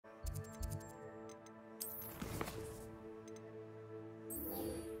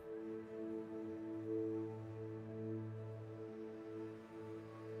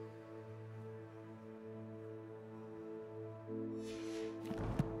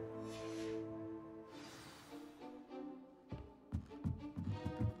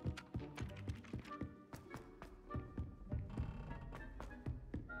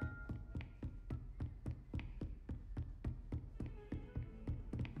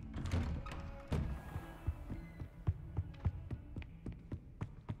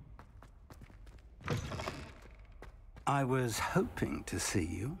I was hoping to see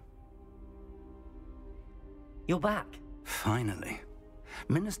you. You're back. Finally.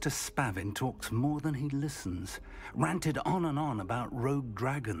 Minister Spavin talks more than he listens. Ranted on and on about rogue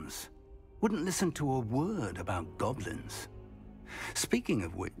dragons. Wouldn't listen to a word about goblins. Speaking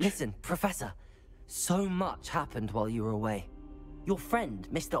of which... Listen, Professor. So much happened while you were away. Your friend,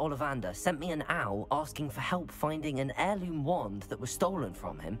 Mr. Ollivander, sent me an owl asking for help finding an heirloom wand that was stolen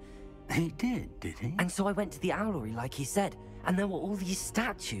from him. He did he? And so I went to the owlery like he said, and there were all these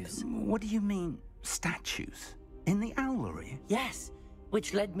statues. What do you mean, statues? In the owlery? Yes,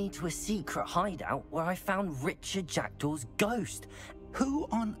 which led me to a secret hideout where I found Richard Jackdaw's ghost. Who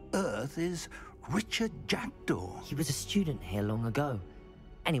on earth is Richard Jackdaw? He was a student here long ago.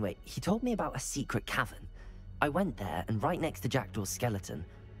 Anyway, he told me about a secret cavern. I went there, and right next to Jackdaw's skeleton,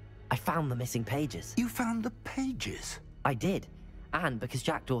 I found the missing pages. You found the pages? I did. And because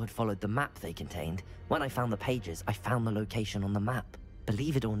Jackdaw had followed the map they contained, when I found the pages, I found the location on the map.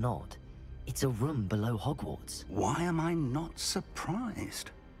 Believe it or not, it's a room below Hogwarts. Why am I not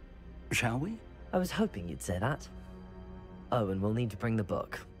surprised? Shall we? I was hoping you'd say that. Oh, and we'll need to bring the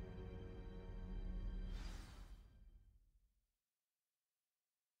book.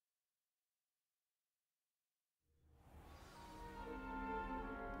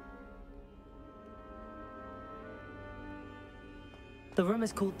 The room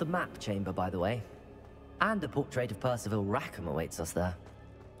is called the Map Chamber, by the way. And a portrait of Percival Rackham awaits us there.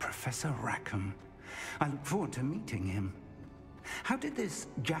 Professor Rackham. I look forward to meeting him. How did this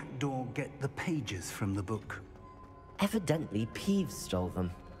Jackdaw get the pages from the book? Evidently, Peeves stole them,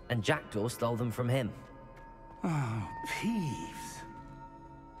 and Jackdaw stole them from him. Oh, Peeves.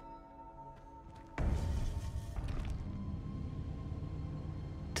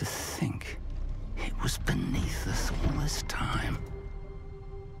 To think it was beneath us all this time.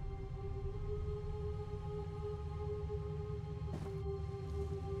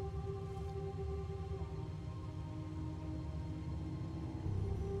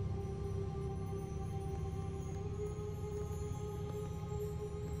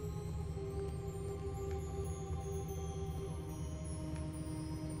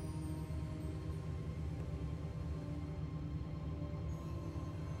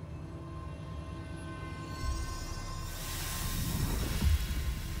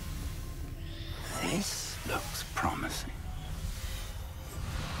 This looks promising.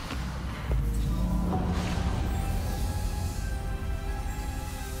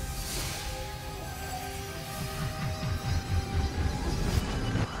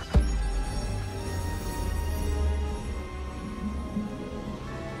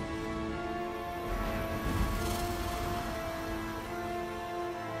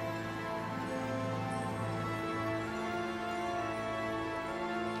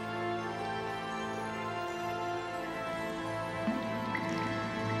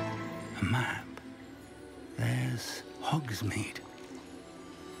 A map. There's Hogsmeade.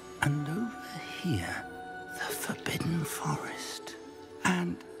 And over here, the Forbidden Forest.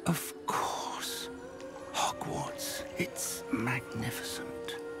 And, of course, Hogwarts. It's magnificent.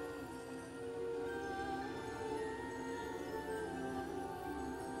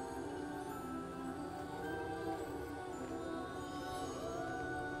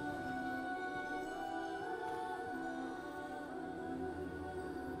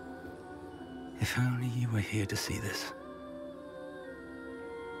 If only you were here to see this.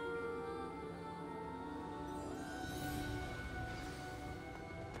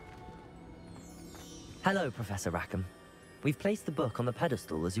 Hello, Professor Rackham. We've placed the book on the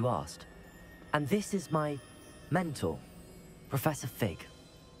pedestal as you asked. And this is my mentor, Professor Fig.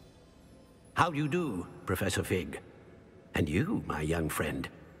 How do you do, Professor Fig? And you, my young friend,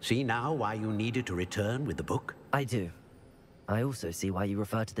 see now why you needed to return with the book? I do. I also see why you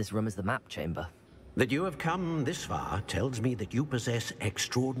refer to this room as the Map Chamber. That you have come this far tells me that you possess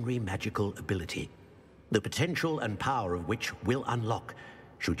extraordinary magical ability, the potential and power of which will unlock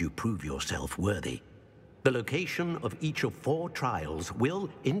should you prove yourself worthy. The location of each of 4 trials will,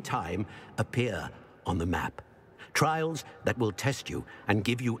 in time, appear on the map. Trials that will test you and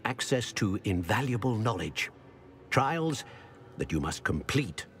give you access to invaluable knowledge. Trials that you must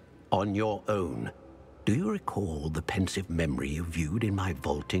complete on your own. Do you recall the pensive memory you viewed in my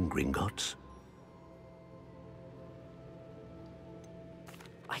vault in Gringotts?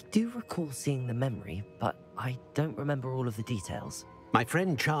 I do recall seeing the memory, but I don't remember all of the details. My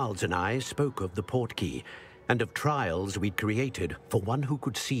friend Charles and I spoke of the portkey and of trials we'd created for one who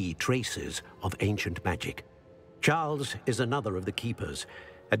could see traces of ancient magic. Charles is another of the keepers,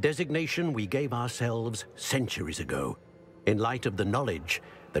 a designation we gave ourselves centuries ago, in light of the knowledge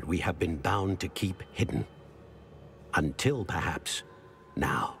that we have been bound to keep hidden. Until perhaps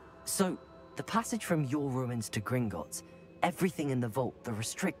now. So, the passage from your ruins to Gringotts, everything in the vault, the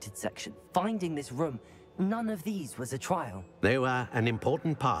restricted section, finding this room, none of these was a trial. They were an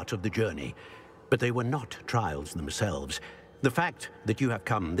important part of the journey, but they were not trials themselves. The fact that you have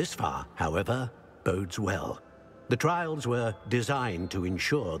come this far, however, bodes well. The trials were designed to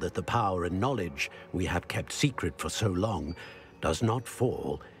ensure that the power and knowledge we have kept secret for so long does not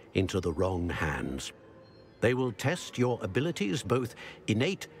fall into the wrong hands. They will test your abilities, both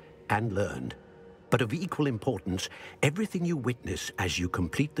innate and learned. But of equal importance, everything you witness as you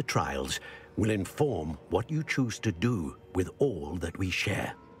complete the trials will inform what you choose to do with all that we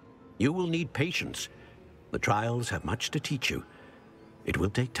share. You will need patience. The trials have much to teach you. It will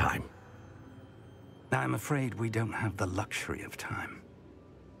take time. I'm afraid we don't have the luxury of time.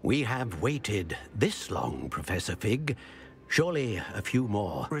 We have waited this long, Professor Fig. Surely a few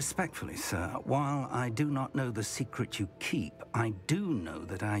more. Respectfully, sir, while I do not know the secret you keep, I do know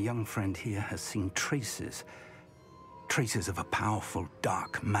that our young friend here has seen traces of a powerful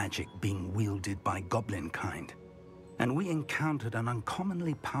dark magic being wielded by goblin kind. And we encountered an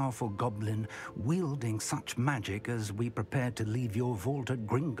uncommonly powerful goblin wielding such magic as we prepared to leave your vault at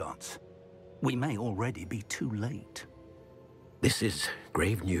Gringotts. We may already be too late. This is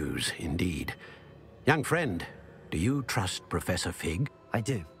grave news indeed. Young friend, do you trust Professor Fig? I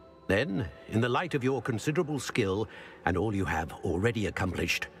do. Then, in the light of your considerable skill and all you have already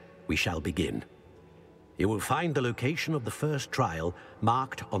accomplished, we shall begin. You will find the location of the first trial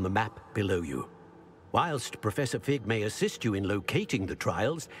marked on the map below you. Whilst Professor Fig may assist you in locating the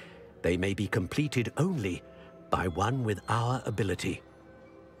trials, they may be completed only by one with our ability.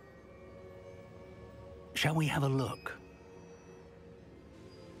 Shall we have a look?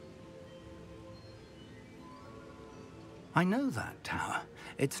 I know that tower.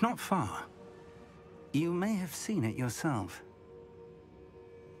 It's not far. You may have seen it yourself.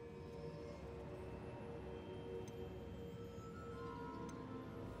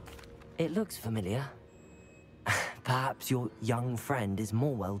 It looks familiar. Perhaps your young friend is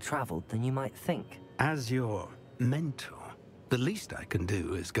more well-traveled than you might think. As your mentor, the least I can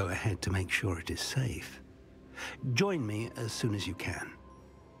do is go ahead to make sure it is safe. Join me as soon as you can.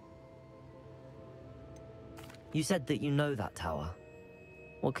 You said that you know that tower.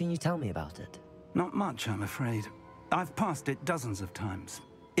 What can you tell me about it? Not much, I'm afraid. I've passed it dozens of times.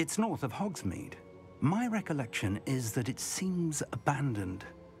 It's north of Hogsmeade. My recollection is that it seems abandoned.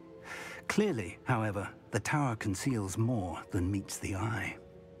 Clearly, however, the tower conceals more than meets the eye.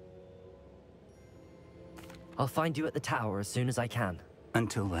 I'll find you at the tower as soon as I can.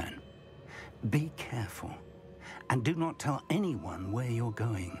 Until then, be careful, and do not tell anyone where you're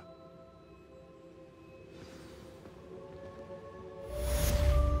going.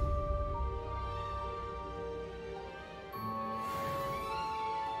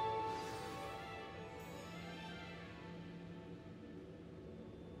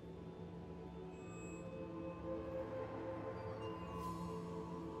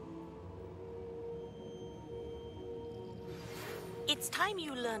 It's time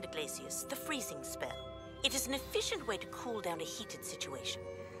you learned, Glacius, the freezing spell. It is an efficient way to cool down a heated situation.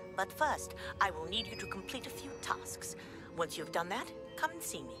 But first, I will need you to complete a few tasks. Once you've done that, come and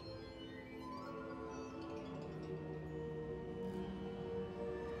see me.